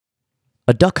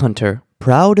A duck hunter,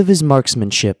 proud of his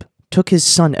marksmanship, took his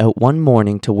son out one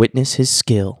morning to witness his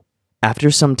skill. After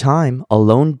some time, a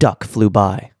lone duck flew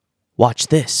by. "Watch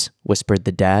this," whispered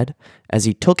the dad, as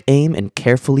he took aim and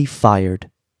carefully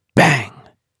fired. Bang!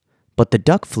 But the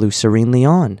duck flew serenely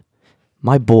on.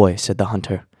 "My boy," said the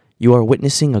hunter, "you are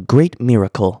witnessing a great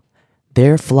miracle.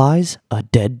 There flies a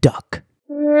dead duck."